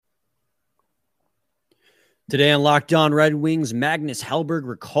Today on Locked On Red Wings, Magnus Hellberg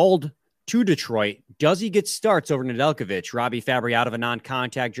recalled to Detroit. Does he get starts over Nedeljkovic? Robbie Fabry out of a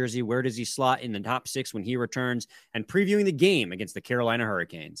non-contact jersey. Where does he slot in the top six when he returns? And previewing the game against the Carolina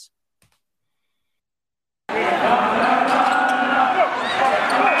Hurricanes.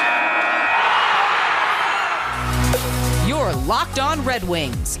 You're Locked On Red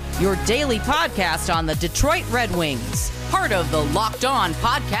Wings, your daily podcast on the Detroit Red Wings. Part of the Locked On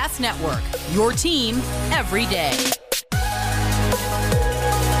Podcast Network, your team every day.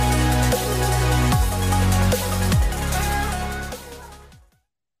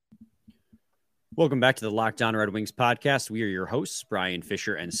 Welcome back to the Locked On Red Wings podcast. We are your hosts, Brian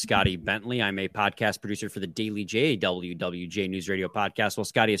Fisher and Scotty Bentley. I'm a podcast producer for the Daily JWWJ News Radio podcast, while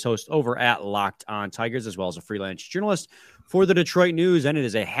Scotty is host over at Locked On Tigers, as well as a freelance journalist for the Detroit News. And it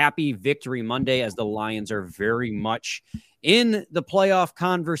is a happy victory Monday as the Lions are very much in the playoff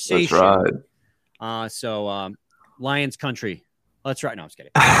conversation. That's right. So Lions country. That's right. No, I'm just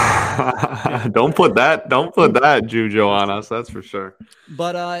kidding. Don't put that juju on us. That's for sure.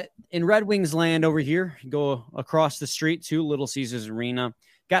 But in Red Wings land over here, go across the street to Little Caesars Arena.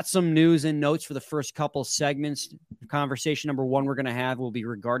 Got some news and notes for the first couple segments. Conversation number one we're going to have will be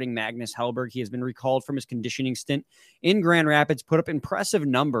regarding Magnus Hellberg. He has been recalled from his conditioning stint in Grand Rapids, put up impressive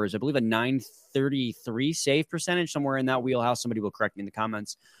numbers. I believe a .933 save percentage, somewhere in that wheelhouse. Somebody will correct me in the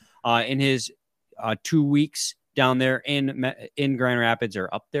comments. In his 2 weeks down there in Grand Rapids,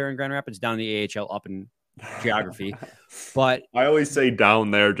 or up there in Grand Rapids, down in the AHL, up in geography. But I always say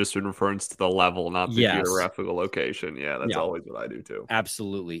down there just in reference to the level, not the geographical location. Yeah, that's always what I do too.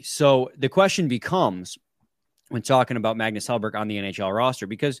 Absolutely. So the question becomes, when talking about Magnus Hellberg on the NHL roster,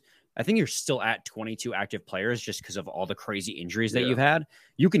 because I think you're still at 22 active players just because of all the crazy injuries that you've had,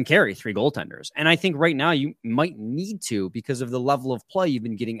 you can carry 3 goaltenders. And I think right now you might need to, because of the level of play you've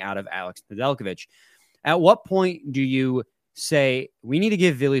been getting out of Alex Nedeljkovic. At what point do you say, we need to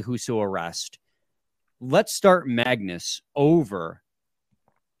give Ville Husso a rest? Let's start Magnus over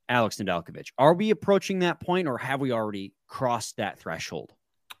Alex Nedeljkovic. Are we approaching that point, or have we already crossed that threshold?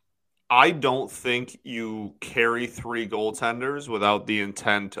 I don't think you carry 3 goaltenders without the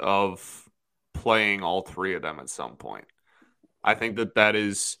intent of playing all 3 of them at some point. I think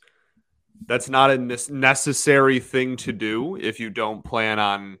that's not a necessary thing to do if you don't plan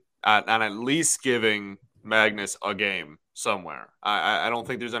on at least giving Magnus a game somewhere. I don't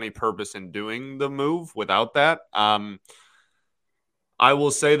think there's any purpose in doing the move without that. I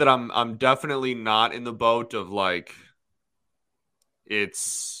will say that I'm definitely not in the boat of like,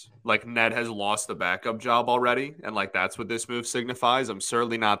 it's like Ned has lost the backup job already, and like that's what this move signifies. I'm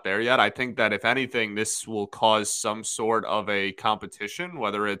certainly not there yet. I think that if anything, this will cause some sort of a competition,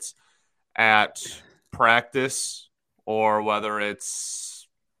 whether it's at practice or whether it's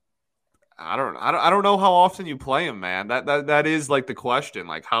I don't know how often you play him, man. That is like the question.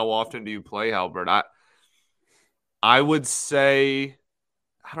 Like, how often do you play Hellberg? I would say,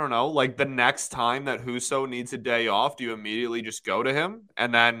 I don't know, like the next time that Husso needs a day off, do you immediately just go to him?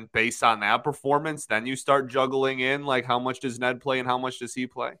 And then based on that performance, then you start juggling in, like, how much does Ned play and how much does he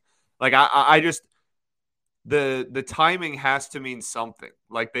play? Like, I just, the timing has to mean something.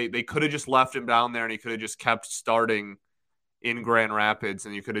 Like, they could have just left him down there and he could have just kept starting in Grand Rapids,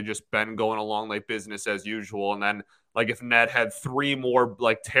 and you could have just been going along like business as usual. And then, like, if Ned had 3 more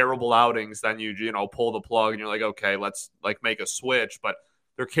like terrible outings, then you pull the plug and you're like, okay, let's like make a switch. But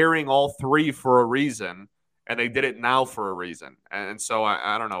they're carrying all 3 for a reason, and they did it now for a reason. And so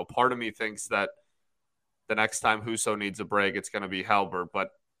I don't know. Part of me thinks that the next time Husso needs a break, it's going to be Hellberg. But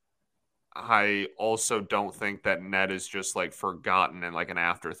I also don't think that Ned is just like forgotten and like an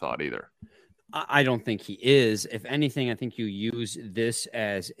afterthought either. I don't think he is. If anything, I think you use this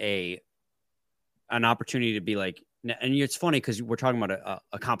as an opportunity to be like, and it's funny because we're talking about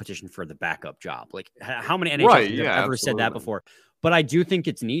a competition for the backup job. Like, how many NHL teams have ever said that before? But I do think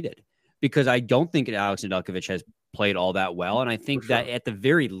it's needed, because I don't think Alex Nedeljkovic has played all that well. And I think that at the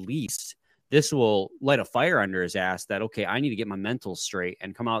very least, this will light a fire under his ass that, okay, I need to get my mental straight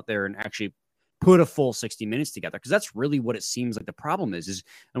and come out there and actually put a full 60 minutes together. Because that's really what it seems like the problem is,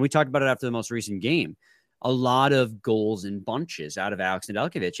 and we talked about it after the most recent game, a lot of goals in bunches out of Alex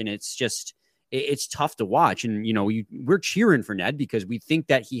Nedeljkovic. And it's just, it's tough to watch. And, we're cheering for Ned because we think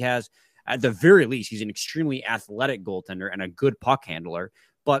that he has, at the very least, he's an extremely athletic goaltender and a good puck handler.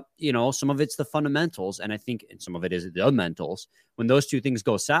 But, some of it's the fundamentals. And I think some of it is the mentals. When those two things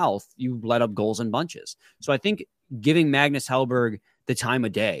go south, you let up goals in bunches. So I think giving Magnus Hellberg the time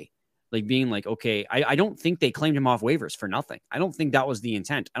of day, like being like, okay, I don't think they claimed him off waivers for nothing. I don't think that was the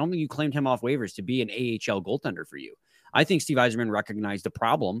intent. I don't think you claimed him off waivers to be an AHL goaltender for you. I think Steve Yzerman recognized the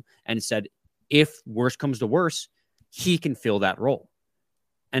problem and said, if worse comes to worse, he can fill that role.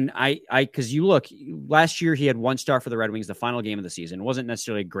 And because you look, last year he had 1 start for the Red Wings, the final game of the season. It wasn't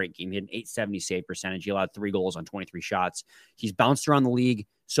necessarily a great game. He had an 870 save percentage. He allowed 3 goals on 23 shots. He's bounced around the league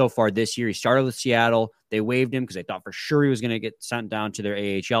so far this year. He started with Seattle. They waived him because they thought for sure he was going to get sent down to their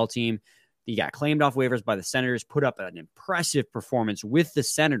AHL team. He got claimed off waivers by the Senators, put up an impressive performance with the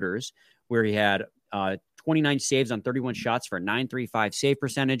Senators, where he had 29 saves on 31 shots for a .935 save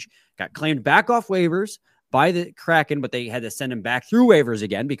percentage. Got claimed back off waivers by the Kraken, but they had to send him back through waivers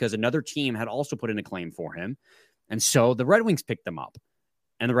again because another team had also put in a claim for him. And so the Red Wings picked him up.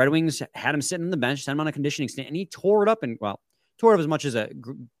 And the Red Wings had him sitting on the bench, sent him on a conditioning stand, and he tore it up. And, tore it up as much as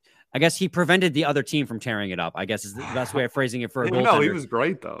I guess he prevented the other team from tearing it up, I guess is the best way of phrasing it for a goaltender. No, he was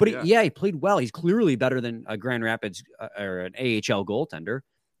great, though. But he played well. He's clearly better than a Grand Rapids or an AHL goaltender.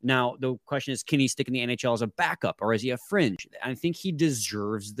 Now, the question is, can he stick in the NHL as a backup or is he a fringe? I think he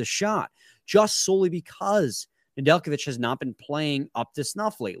deserves the shot just solely because Nedeljkovic has not been playing up to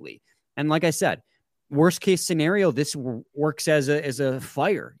snuff lately. And like I said, worst case scenario, this works as a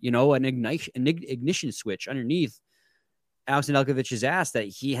fire, an ignition switch underneath Alex Nedeljkovic's ass that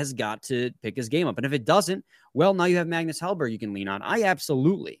he has got to pick his game up. And if it doesn't, well, now you have Magnus Hellberg you can lean on. I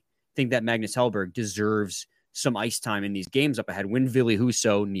absolutely think that Magnus Hellberg deserves some ice time in these games up ahead when Ville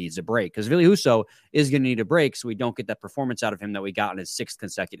Husso needs a break, because Ville Husso is going to need a break so we don't get that performance out of him that we got in his 6th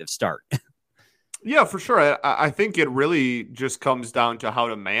consecutive start. Yeah, for sure. I think it really just comes down to how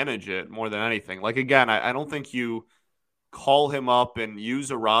to manage it more than anything. Like, again, I don't think you call him up and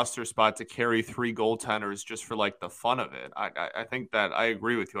use a roster spot to carry 3 goaltenders just for like the fun of it. I think that I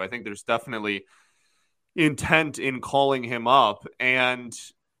agree with you. I think there's definitely intent in calling him up. And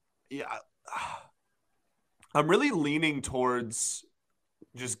yeah, I'm really leaning towards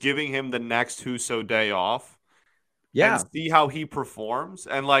just giving him the next Husso day off. Yeah. And see how he performs.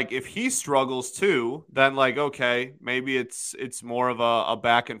 And like, if he struggles too, then like, okay, maybe it's more of a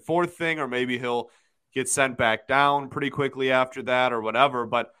back and forth thing, or maybe he'll get sent back down pretty quickly after that or whatever.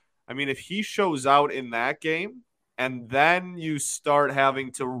 But I mean, if he shows out in that game and then you start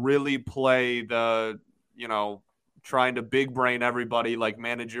having to really play the, trying to big brain everybody, like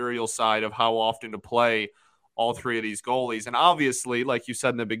managerial side of how often to play all 3 of these goalies. And obviously, like you said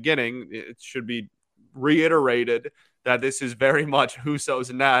in the beginning, it should be reiterated that this is very much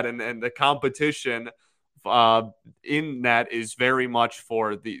Husso's net, and the competition in net is very much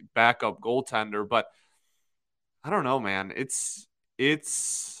for the backup goaltender. But I don't know, man.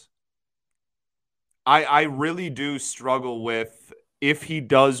 I really do struggle with, if he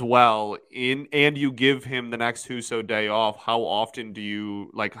does well and you give him the next Husso day off, how often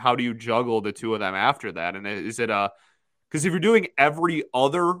how do you juggle the 2 of them after that? And is it because if you're doing every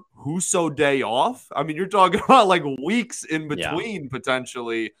other Husso day off, I mean, you're talking about like weeks in between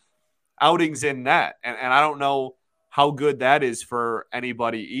potentially outings in net. And I don't know how good that is for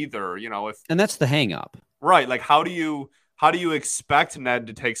anybody either, and that's the hang up. Right. Like, how do you expect Ned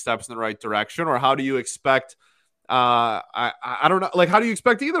to take steps in the right direction? Or how do you expect, I don't know, like, how do you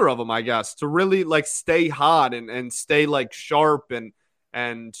expect either of them, I guess, to really like stay hot and stay like sharp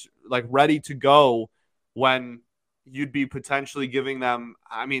and like ready to go when you'd be potentially giving them,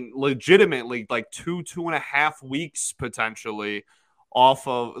 I mean, legitimately like 2.5 weeks potentially off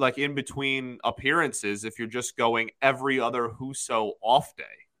of like in between appearances if you're just going every other Husso off day.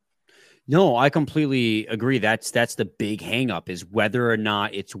 No, I completely agree. That's the big hang up, is whether or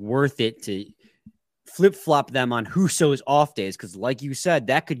not it's worth it to flip-flop them on Husso's off days. Because like you said,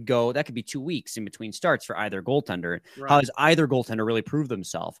 that could be 2 weeks in between starts for either goaltender. Right. How does either goaltender really prove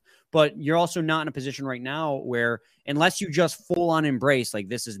themselves? But you're also not in a position right now where, unless you just full on embrace, like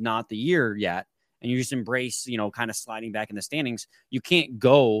this is not the year yet, and you just embrace, kind of sliding back in the standings, you can't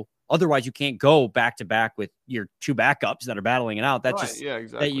go. Otherwise, you can't go back to back with your 2 backups that are battling it out. That's right,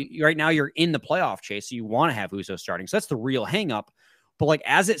 exactly. That right now you're in the playoff chase, so you want to have Husso starting. So that's the real hang up. But like,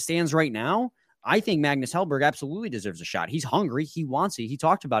 as it stands right now, I think Magnus Hellberg absolutely deserves a shot. He's hungry. He wants it. He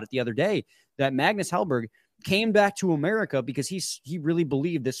talked about it the other day, that Magnus Hellberg came back to America because he really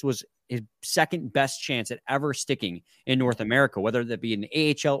believed this was his second best chance at ever sticking in North America, whether that be in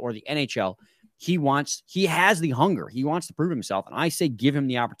the AHL or the NHL. He has the hunger. He wants to prove himself. And I say, give him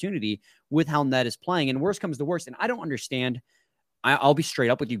the opportunity with how Ned is playing. And worst comes to worst. And I don't understand. I'll be straight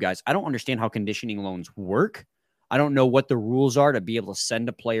up with you guys. I don't understand how conditioning loans work. I don't know what the rules are to be able to send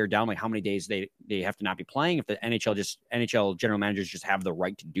a player down, like how many days they have to not be playing. If the NHL general managers just have the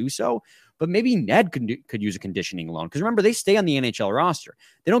right to do so, but maybe Ned could use a conditioning loan. Because remember, they stay on the NHL roster.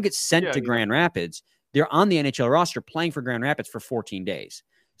 They don't get sent to Grand Rapids. They're on the NHL roster playing for Grand Rapids for 14 days.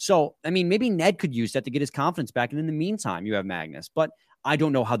 So, I mean, maybe Ned could use that to get his confidence back. And in the meantime, you have Magnus. But I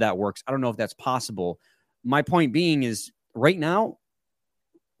don't know how that works. I don't know if that's possible. My point being is right now,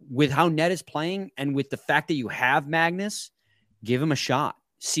 with how Ned is playing and with the fact that you have Magnus, give him a shot.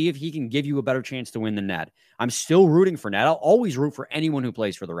 See if he can give you a better chance to win than Ned. I'm still rooting for Ned. I'll always root for anyone who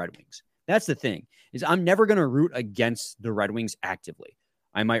plays for the Red Wings. That's the thing, is I'm never going to root against the Red Wings actively.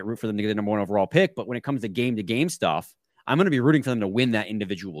 I might root for them to get the number 1 overall pick, but when it comes to game stuff, I'm going to be rooting for them to win that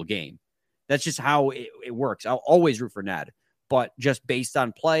individual game. That's just how it works. I'll always root for Ned, but just based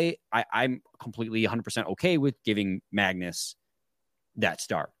on play, I'm completely 100% okay with giving Magnus that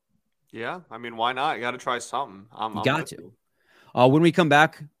start. Yeah, I mean, why not? You got to try something. You got to. When we come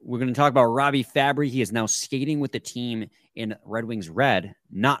back, we're going to talk about Robby Fabbri. He is now skating with the team in Red Wings red,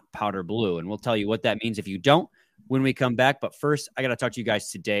 not powder blue, and we'll tell you what that means if you don't when we come back. But first, I got to talk to you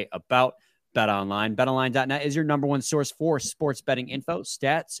guys today about BetOnline. BetOnline.net is your number 1 source for sports betting info,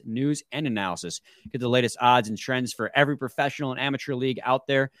 stats, news, and analysis. Get the latest odds and trends for every professional and amateur league out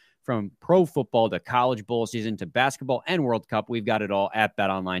there. From pro football to college bowl season to basketball and World Cup, we've got it all at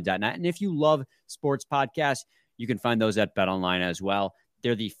betonline.net. And if you love sports podcasts, you can find those at BetOnline as well.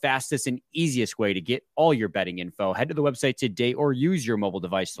 They're the fastest and easiest way to get all your betting info. Head to the website today or use your mobile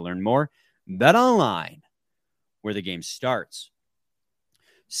device to learn more. BetOnline, where the game starts.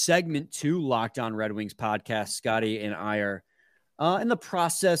 Segment 2, Locked On Red Wings podcast. Scotty and I are in the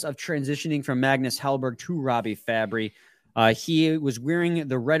process of transitioning from Magnus Hellberg to Robby Fabbri. He was wearing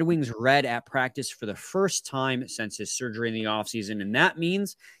the Red Wings red at practice for the first time since his surgery in the offseason, and that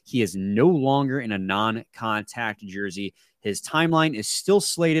means he is no longer in a non-contact jersey. His timeline is still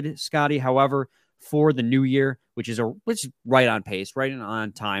slated, Scotty, however, for the new year, which is right on pace, right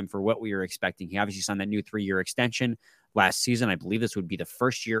on time for what we were expecting. He obviously signed that new 3-year extension last season. I believe this would be the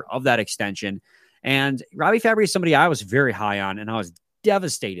first year of that extension. And Robby Fabbri is somebody I was very high on, and I was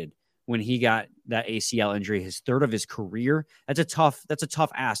devastated when he got that ACL injury, his 3rd of his career. That's a tough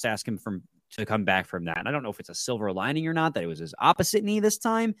ask to ask him to come back from that. And I don't know if it's a silver lining or not, that it was his opposite knee this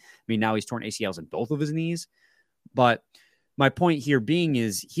time. I mean, now he's torn ACLs in both of his knees. But my point here being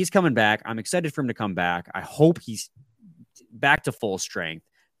is he's coming back. I'm excited for him to come back. I hope he's back to full strength.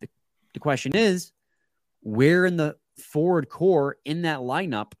 The question is, where in the forward core in that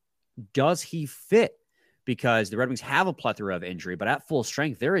lineup does he fit? Because the Red Wings have a plethora of injury, but at full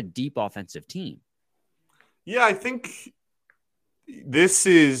strength, they're a deep offensive team. Yeah, I think this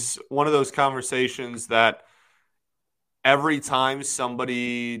is one of those conversations that every time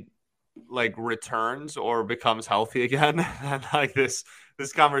somebody returns or becomes healthy again, and this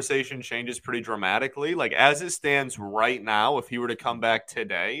conversation changes pretty dramatically. As it stands right now, if he were to come back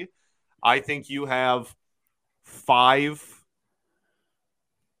today, I think you have 5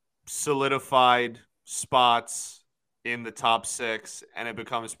 solidified spots in the top 6, and it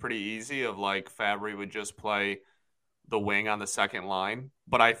becomes pretty easy of Fabbri would just play the wing on the second line.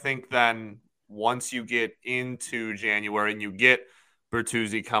 But I think then once you get into January and you get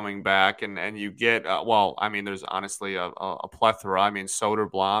Bertuzzi coming back and you get, there's honestly a plethora. I mean,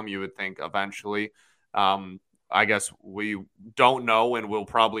 Soderblom, you would think eventually. I guess we don't know, and we'll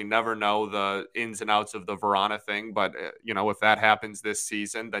probably never know the ins and outs of the Vrana thing. But, if that happens this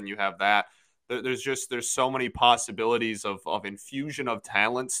season, then you have that. There's so many possibilities of infusion of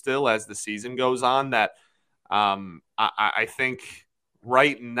talent still as the season goes on that I think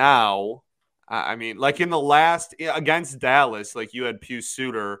right now, in the last against Dallas, you had Pius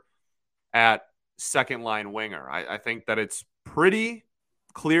Suter at second line winger. I think that it's pretty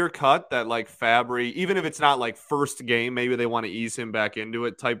clear cut that Fabbri, even if it's not first game, maybe they want to ease him back into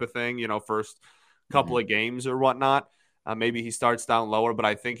it type of thing, first couple of games or whatnot. Maybe he starts down lower, but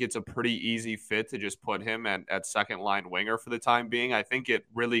I think it's a pretty easy fit to just put him at second line winger for the time being. I think it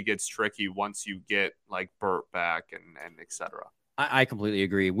really gets tricky once you get Burt back and et cetera. I completely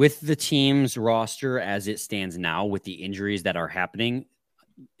agree with the team's roster as it stands now with the injuries that are happening.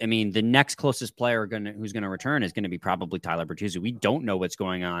 I mean, the next closest player who's going to return is going to be probably Tyler Bertuzzi. We don't know what's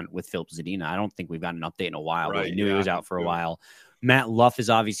going on with Filip Zadina. I don't think we've got an update in a while, but we knew he was out for a while. Matt Luff is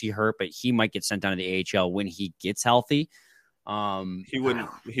obviously hurt, but he might get sent down to the AHL when he gets healthy. He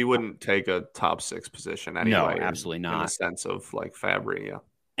wouldn't take a top 6 position anyway. No, absolutely not. In the sense of Fabbri, yeah.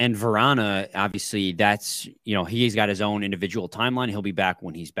 And Vrana, obviously, that's, he's got his own individual timeline. He'll be back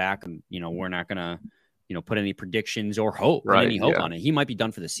when he's back. And, we're not going to, put any predictions or hope on it. He might be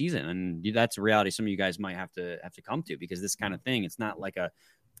done for the season. And that's a reality some of you guys might have to come to, because this kind of thing, it's not like a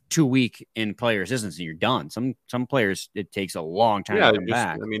 2-week in player assistance and you're done. Some players, it takes a long time to come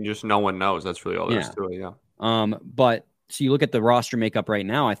back. Just no one knows. That's really all there is to it. Yeah. But so you look at the roster makeup right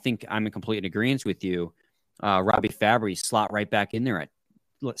now, I think I'm in complete agreement with you. Robby Fabbri slot right back in there at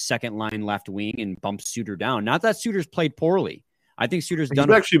second line left wing and bump Suter down. Not that Suter's played poorly. I think Suter's He's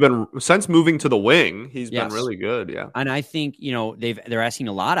actually been, since moving to the wing, he's been really good. Yeah. And I think, they're asking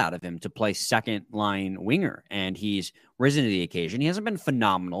a lot out of him to play second line winger, and he's risen to the occasion. He hasn't been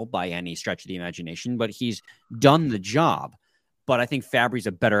phenomenal by any stretch of the imagination, but he's done the job. But I think Fabry's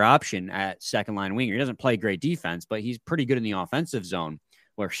a better option at second line winger. He doesn't play great defense, but he's pretty good in the offensive zone,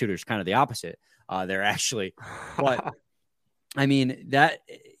 where Suter's kind of the opposite. They're actually, but I mean, that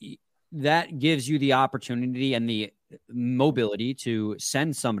gives you the opportunity and the mobility to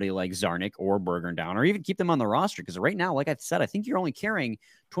send somebody like Zarnik or Berggren down, or even keep them on the roster. Because right now, like I said, I think you're only carrying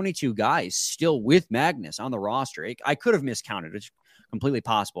 22 guys still with Magnus on the roster. I could have miscounted. It's completely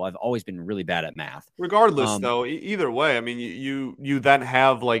possible. I've always been really bad at math. Regardless, though, either way, I mean, you then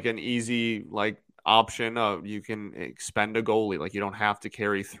have like an easy option of you can expend a goalie. Like, you don't have to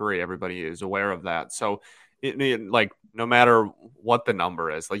carry 3. Everybody is aware of that. So no matter what the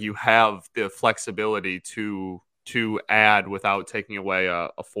number is, like, you have the flexibility to add without taking away a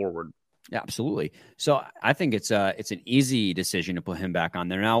forward. Yeah, absolutely. So I think it's an easy decision to put him back on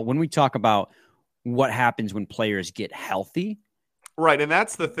there. Now, when we talk about what happens when players get healthy, right, and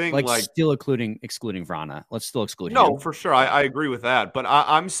that's the thing. Still excluding Vrana. Let's still exclude him. No, for sure. I agree with that. But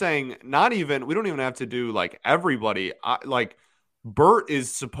I'm saying we don't even have to do everybody. Bert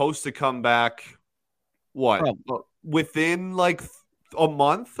is supposed to come back. What? Within a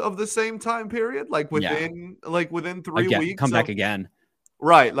month of the same time period? Within 3 weeks. Come back again.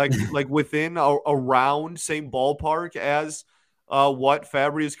 Right. Within around same ballpark as what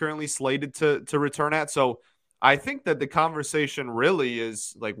Fabry is currently slated to return at. So I think that the conversation really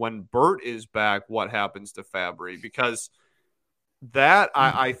is when Bert is back, what happens to Fabry? Because that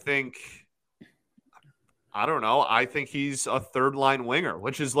I think, I don't know. I think he's a third line winger,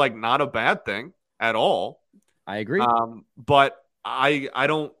 which is not a bad thing at all. I agree. But I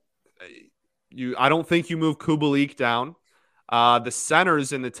don't think you move Kubalik down. The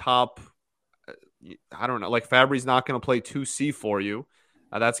centers in the top, I don't know. Fabry's not going to play 2C for you.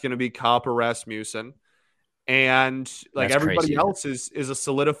 That's going to be Kopp or Rasmussen. And That's everybody crazy. else is a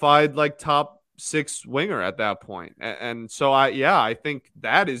solidified top 6 winger at that point. And so I think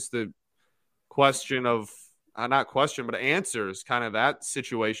that is the question of not question, but answers kind of that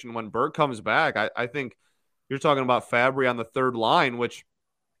situation when Bert comes back. I think you're talking about Fabry on the third line, which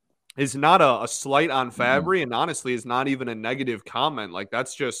is not a slight on Fabry, and honestly is not even a negative comment.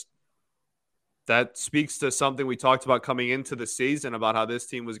 That speaks to something we talked about coming into the season about how this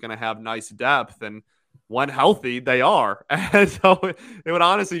team was going to have nice depth, and when healthy, they are. And so it would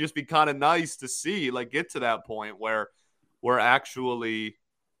honestly just be kind of nice to see get to that point where we're actually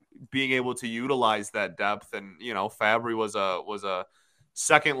being able to utilize that depth. And Fabry was a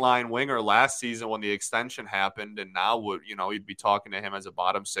second line winger last season when the extension happened, and now you'd be talking to him as a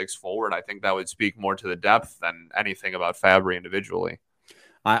bottom 6 forward. I think that would speak more to the depth than anything about Fabry individually.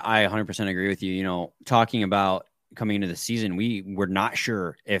 I 100% agree with you. Talking about coming into the season, we were not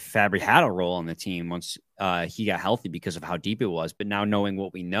sure if Fabry had a role on the team once he got healthy because of how deep it was. But now knowing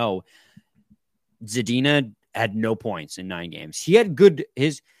what we know, Zadina had no points in 9 games. He had good,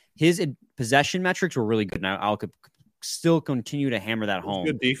 his possession metrics were really good. Now I'll still continue to hammer that home.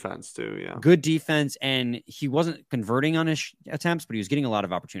 Good defense too. Yeah. Good defense. And he wasn't converting on his attempts, but he was getting a lot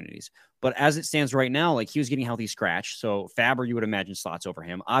of opportunities. But as it stands right now, he was getting healthy scratch. So Fabry, you would imagine, slots over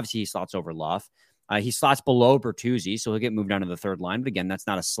him. Obviously he slots over Luff. He slots below Bertuzzi, so he'll get moved down to the third line. But again, that's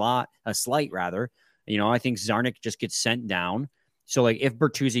not a slight rather. I think Zarnik just gets sent down. So if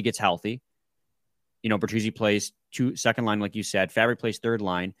Bertuzzi gets healthy, Bertuzzi plays second line, like you said. Fabry plays third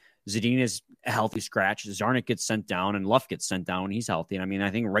line. Zadina's a healthy scratch. Zarnik gets sent down, and Luff gets sent down when he's healthy. And I mean,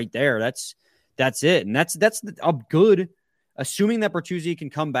 I think right there, that's it. And that's a good, assuming that Bertuzzi can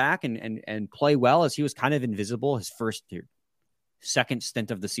come back and play well, as he was kind of invisible his second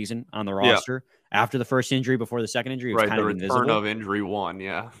stint of the season on the roster. After the first injury, before the second injury, he was kind of invisible. The return of injury 1,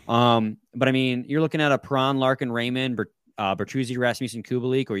 yeah. But I mean, you're looking at a Perron, Larkin, Raymond, Bertuzzi, Rasmussen,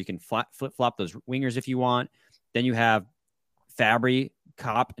 Kubalik, or you can flip-flop those wingers if you want. Then you have Fabry,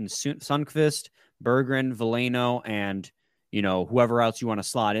 Kopp, and Sundqvist, Berggren, Veleno, and whoever else you want to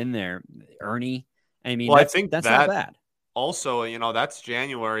slot in there. Ernie. I mean, I think that's not bad. Also, that's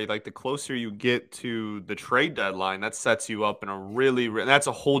January. The closer you get to the trade deadline, that sets you up in a really that's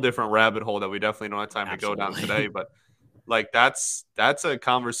a whole different rabbit hole that we definitely don't have time to go down today. But that's a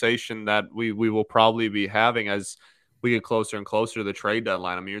conversation that we will probably be having as we get closer and closer to the trade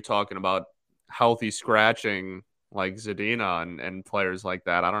deadline. I mean, you're talking about healthy scratching Zadina and players like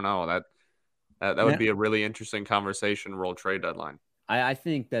that. I don't know, that would be a really interesting conversation roll trade deadline. I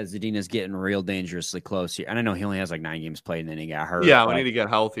think that Zadina's getting real dangerously close here. And I know he only has like 9 games played and then he got hurt. Yeah, we need to get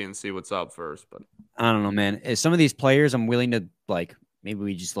healthy and see what's up first. But I don't know, man. Some of these players, I'm willing to like, maybe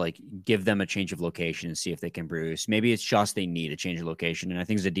we just like give them a change of location and see if they can produce. Maybe it's just they need a change of location. And I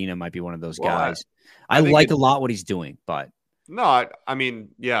think Zadina might be one of those guys. I like a lot what he's doing, but. No, I mean,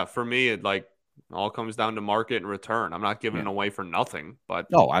 yeah, for me, it like all comes down to market and return. I'm not giving it away for nothing, but.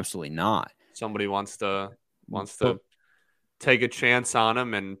 No, absolutely not. Somebody wants to take a chance on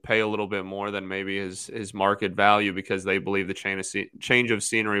him and pay a little bit more than maybe his market value because they believe the change of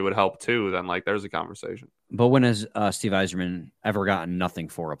scenery would help too, then like there's a conversation. But when has Steve Yzerman ever gotten nothing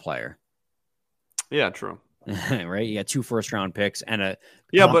for a player? Yeah, true. Right? You got 2 first-round picks and a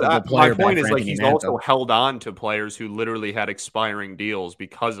but my point is like he's Manta. also held on to players who literally had expiring deals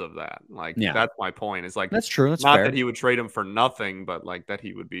because of that. Like that's my point. Is like that's true. That's not fair. that he would trade him for nothing, but like that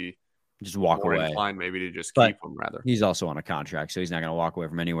he would be just walk away. Inclined maybe to just keep him rather. He's also on a contract, so he's not going to walk away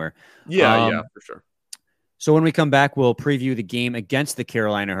from anywhere. Yeah, for sure. So when we come back, we'll preview the game against the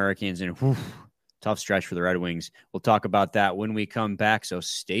Carolina Hurricanes, and tough stretch for the Red Wings. We'll talk about that when we come back, so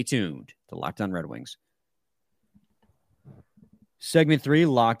stay tuned to Locked On Red Wings. Segment 3,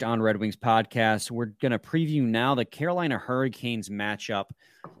 Locked On Red Wings podcast. We're going to preview now the Carolina Hurricanes matchup,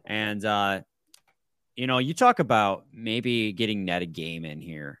 and you talk about maybe getting Ned a game in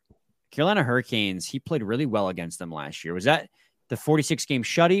here. Carolina Hurricanes, he played really well against them last year. Was that the 46-game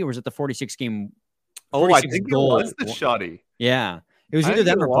shutty, or was it the 46-game? I think it was the shutty. Yeah. It was either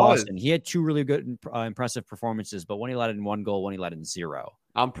them or Boston. He had 2 really good, impressive performances, but one he let in 1 goal, one he let in 0.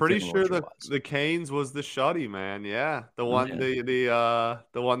 I'm pretty sure the Canes was the shutty, man. Yeah, the one, the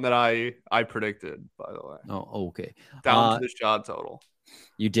one that I predicted, by the way. Oh, okay. Down to the shot total.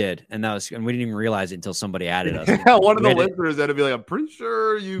 You did, and we didn't even realize it until somebody added us. Yeah, one of the listeners had to be like, "I'm pretty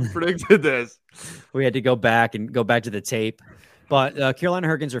sure you predicted this." We had to go back to the tape, but Carolina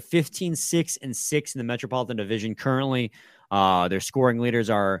Hurricanes are 15-6-6 in the Metropolitan Division currently. Their scoring leaders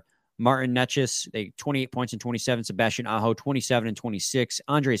are Martin Necas, 28 points and 27. Sebastian Aho, 27 and 26.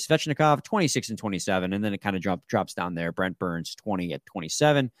 Andrei Svechnikov, 26 and 27. And then it kind of drops down there. Brent Burns, 20 at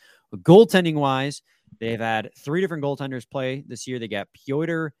 27. Goaltending wise, they've had 3 different goaltenders play this year. They got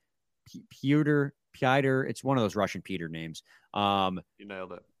Pyotr. It's one of those Russian Peter names. You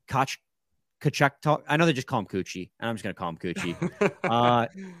nailed it. Kachuk, I know they just call him Coochie, and I'm just going to call him Coochie.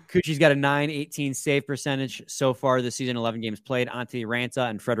 Coochie's got a .918 save percentage so far this season, 11 games played. Antti Ranta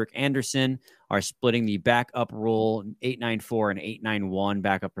and Frederick Anderson are splitting the backup role, 894 and 891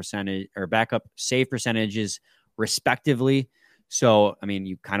 backup percentage or backup save percentages respectively. So, I mean,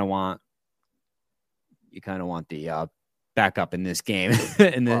 you kind of want the backup in this game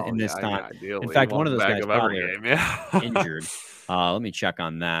in this time. In fact, one of those guys probably injured. Let me check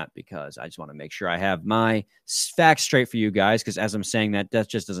on that because I just want to make sure I have my facts straight for you guys, because as I'm saying that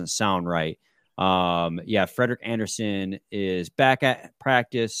just doesn't sound right. Frederick Anderson is back at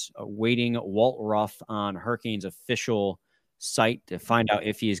practice, waiting Walt Ruff on Hurricanes official site to find out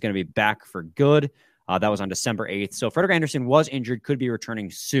if he is going to be back for good. That was on December 8th. So Frederick Anderson was injured, could be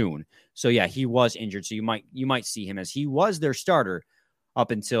returning soon. So yeah, he was injured. So you might see him, as he was their starter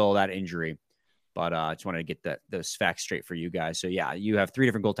up until that injury. But I just wanted to get those facts straight for you guys. So yeah, you have 3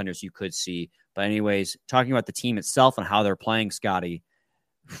 different goaltenders you could see. But anyways, talking about the team itself and how they're playing, Scotty,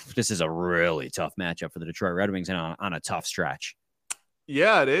 this is a really tough matchup for the Detroit Red Wings and on a tough stretch.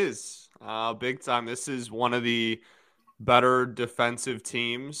 Yeah, it is. Big time. This is one of the better defensive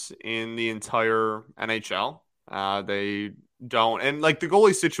teams in the entire NHL. They don't, and like the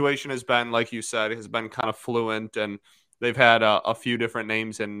goalie situation has been, like you said, has been kind of fluent, and they've had a few different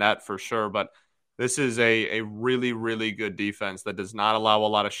names in net for sure, but this is a really, really good defense that does not allow a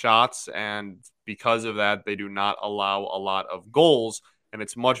lot of shots, and because of that, they do not allow a lot of goals, and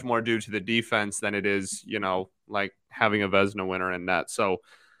it's much more due to the defense than it is, like having a Vezina winner in net. So,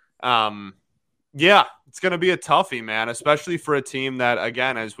 yeah, it's going to be a toughie, man, especially for a team that,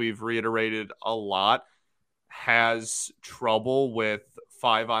 again, as we've reiterated a lot, has trouble with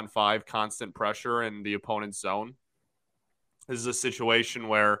 5-on-5 constant pressure in the opponent's zone. This is a situation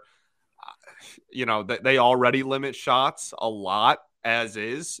where, they already limit shots a lot as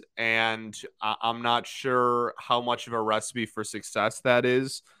is, and I'm not sure how much of a recipe for success that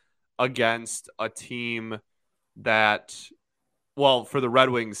is against a team that, well, for the Red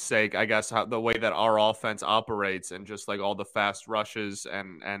Wings' sake, I guess the way that our offense operates and just like all the fast rushes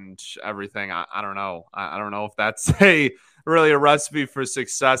and everything, I don't know. I don't know if that's really a recipe for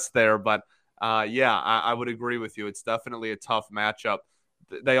success there, but I would agree with you. It's definitely a tough matchup.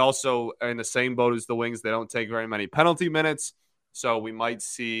 They also are in the same boat as the Wings. They don't take very many penalty minutes. So we might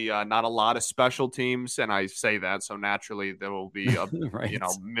see not a lot of special teams, and I say that so naturally there will be a Right.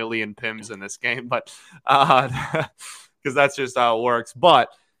 million Pims in this game, but because that's just how it works. But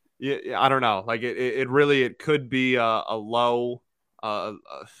I don't know. Like it really could be a low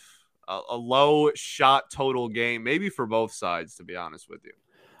a low shot total game, maybe for both sides. To be honest with you,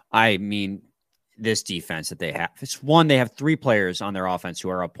 I mean, this defense that they have, it's one, they have 3 players on their offense who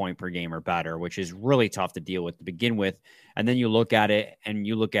are a point per game or better, which is really tough to deal with to begin with. And then you look at it and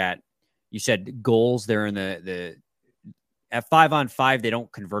you said goals. They're in the at 5-on-5. They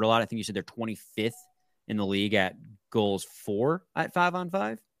don't convert a lot. I think you said they're 25th in the league at goals for at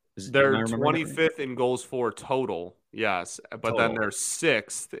 5-on-5. They're 25th in goals for total. Yes. But then they're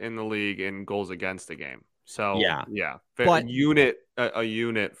 6th in the league in goals against a game. So yeah. But a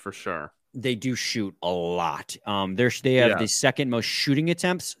unit for sure. They do shoot a lot. They have the second most shooting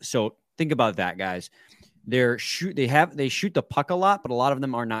attempts. So think about that, guys. They shoot the puck a lot, but a lot of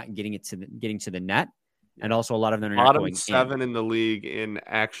them are not getting to the net, and also a lot of them are not going 7 in the league in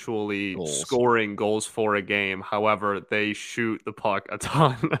actually scoring goals for a game. However, they shoot the puck a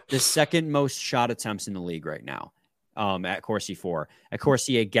ton. The second most shot attempts in the league right now. At Corsi 4. At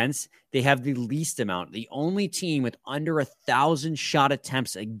Corsi against, they have the least amount. The only team with under 1,000 shot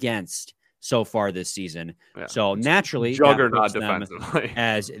attempts against so far this season. Yeah. So naturally, juggernaut defensively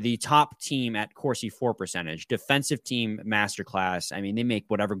as the top team at Corsi 4 percentage, defensive team masterclass. I mean, they make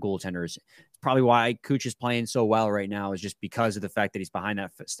whatever goaltenders. It's probably why Kuch is playing so well right now, is just because of the fact that he's behind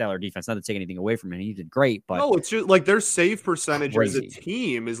that stellar defense. Not to take anything away from him, he did great, but no, it's just like their save percentage as a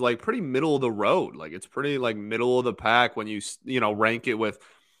team is like pretty middle of the road. Like it's pretty like middle of the pack when you rank it with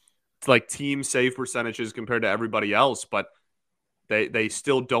like team save percentages compared to everybody else, but they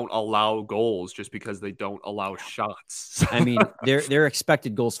still don't allow goals just because they don't allow shots. I mean, their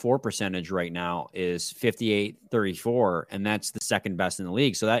expected goals for percentage right now is 58-34, and that's the second best in the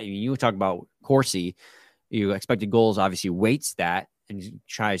league. So that you talk about Corsi, you expected goals obviously weights that and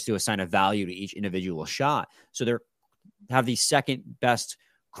tries to assign a value to each individual shot. So they have the second best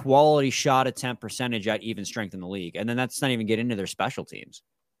quality shot attempt percentage at even strength in the league, and then that's not even get into their special teams.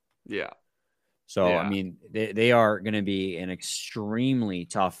 Yeah. So, I mean, they are going to be an extremely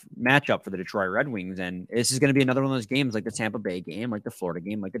tough matchup for the Detroit Red Wings. And this is going to be another one of those games like the Tampa Bay game, like the Florida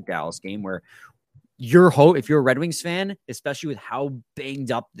game, like the Dallas game, where if you're a Red Wings fan, especially with how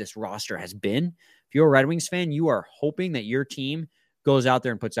banged up this roster has been, if you're a Red Wings fan, you are hoping that your team goes out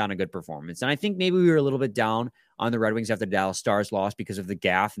there and puts on a good performance. And I think maybe we were a little bit down on the Red Wings after the Dallas Stars lost because of the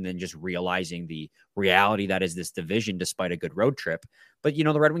gaffe and then just realizing the reality that is this division despite a good road trip. But,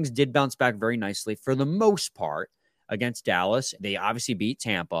 the Red Wings did bounce back very nicely for the most part against Dallas. They obviously beat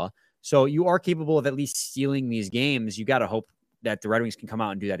Tampa. So you are capable of at least stealing these games. You got to hope that the Red Wings can come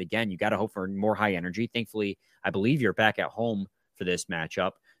out and do that again. You got to hope for more high energy. Thankfully, I believe you're back at home for this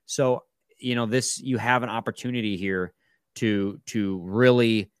matchup. So, you have an opportunity here to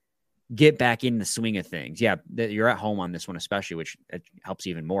really get back in the swing of things. Yeah, you're at home on this one, especially, which helps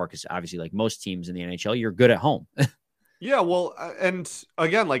even more because obviously, like most teams in the NHL, you're good at home. Yeah, well, and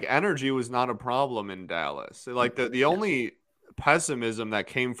again, like energy was not a problem in Dallas. Like the only pessimism that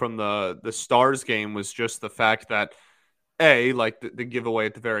came from the Stars game was just the fact that like the giveaway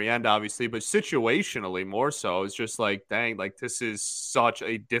at the very end, obviously, but situationally more so, it's just like, dang, like this is such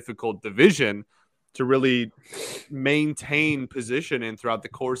a difficult division to really maintain position in throughout the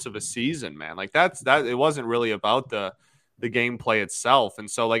course of a season, man. Like that it wasn't really about the gameplay itself. And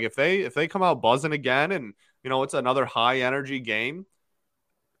so like if they come out buzzing again and it's another high energy game,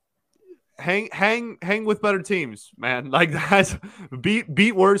 hang with better teams, man. Like that's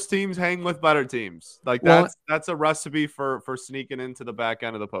beat worse teams, hang with better teams. Like that's a recipe for sneaking into the back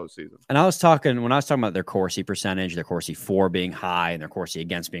end of the postseason. And when I was talking about their Corsi percentage, their Corsi 4 being high and their Corsi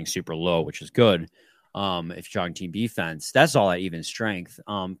against being super low, which is good. If you're talking team defense, that's all at even strength.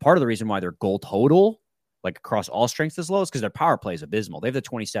 Part of the reason why their goal total, like across all strengths, is low is because their power play is abysmal. They have the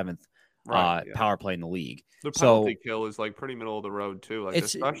 27th power play in the league. Their penalty kill is like pretty middle of the road too. Like the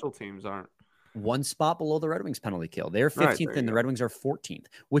special teams aren't. One spot below the Red Wings penalty kill. They're 15th and the Red Wings are 14th,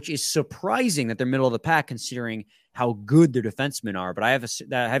 which is surprising that they're middle of the pack considering how good their defensemen are. But I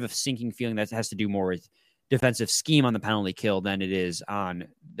have a sinking feeling that has to do more with defensive scheme on the penalty kill than it is on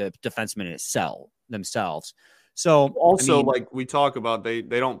the defensemen themselves. So also, like we talk about, they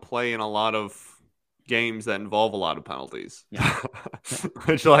don't play in a lot of games that involve a lot of penalties. Yeah.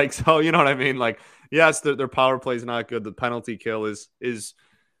 Which so you know what I mean? Like, yes, their power play is not good. The penalty kill is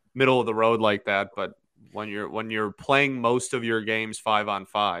middle of the road like that, but when you're playing most of your games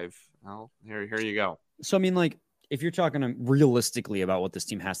 5-on-5, well, here you go. So I mean, like if you're talking realistically about what this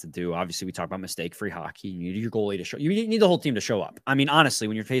team has to do, obviously we talk about mistake-free hockey. You need your goalie to show. You need the whole team to show up. I mean, honestly,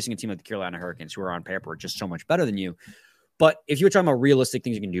 when you're facing a team like the Carolina Hurricanes, who are on paper just so much better than you, but if you're talking about realistic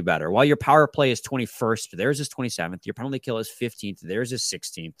things you can do better, while your power play is 21st, theirs is 27th. Your penalty kill is 15th, theirs is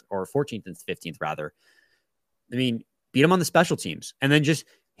 16th, or 14th and 15th rather. I mean, beat them on the special teams, and then just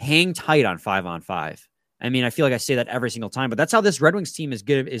hang tight on 5-on-5. I mean, I feel like I say that every single time, but that's how this Red Wings team is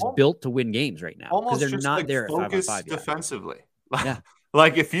built to win games right now, because they're not there at 5-on-5 yet. Defensively. Yeah.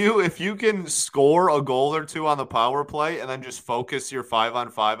 Like if you can score a goal or two on the power play and then just focus your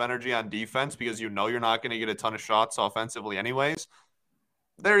 5-on-5 energy on defense because you know you're not going to get a ton of shots offensively anyways,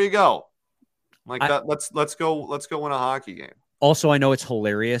 there you go. Like that. Let's go win a hockey game. Also, I know it's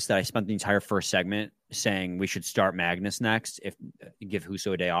hilarious that I spent the entire first segment saying we should start Magnus next, give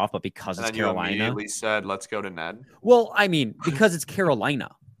Husso a day off, but because it's Carolina, you immediately said let's go to Ned. Well, I mean, because it's Carolina.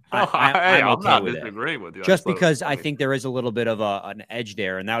 I'm okay not with disagreeing with you. Just because I think there is a little bit of an edge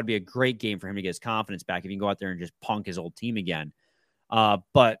there, and that would be a great game for him to get his confidence back if he can go out there and just punk his old team again.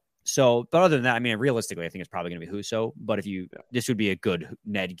 But other than that, I mean, realistically, I think it's probably going to be Husso. But this would be a good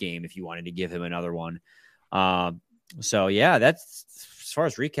Ned game if you wanted to give him another one. So yeah, that's as far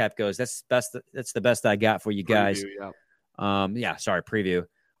as recap goes. That's the best I got for you guys. Preview, Preview.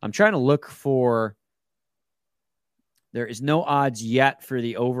 I'm trying to look for. There is no odds yet for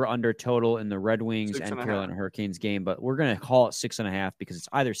the over/under total in the Red Wings and Carolina Hurricanes game, but we're going to call it 6.5 because it's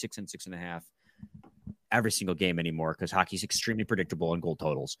either 6 and 6.5 every single game anymore because hockey's extremely predictable in goal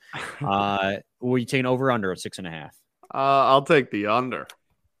totals. Were you taking over/under of 6.5? I'll take the under.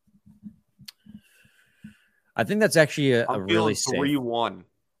 I think that's actually a really safe. 3-1.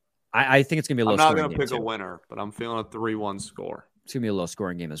 I think it's going to be a low. I'm not going to pick a winner, but I'm feeling a 3-1 score. It's going to be a low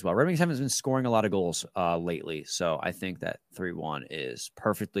scoring game as well. Red Wings haven't been scoring a lot of goals lately, so I think that 3-1 is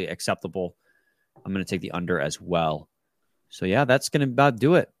perfectly acceptable. I'm going to take the under as well. So yeah, that's going to about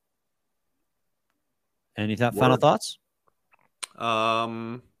do it. Any final thoughts?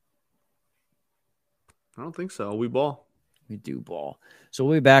 I don't think so. We ball. We do ball. So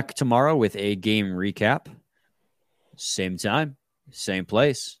we'll be back tomorrow with a game recap. Same time, same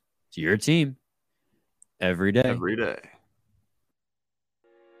place. It's your team every day. Every day.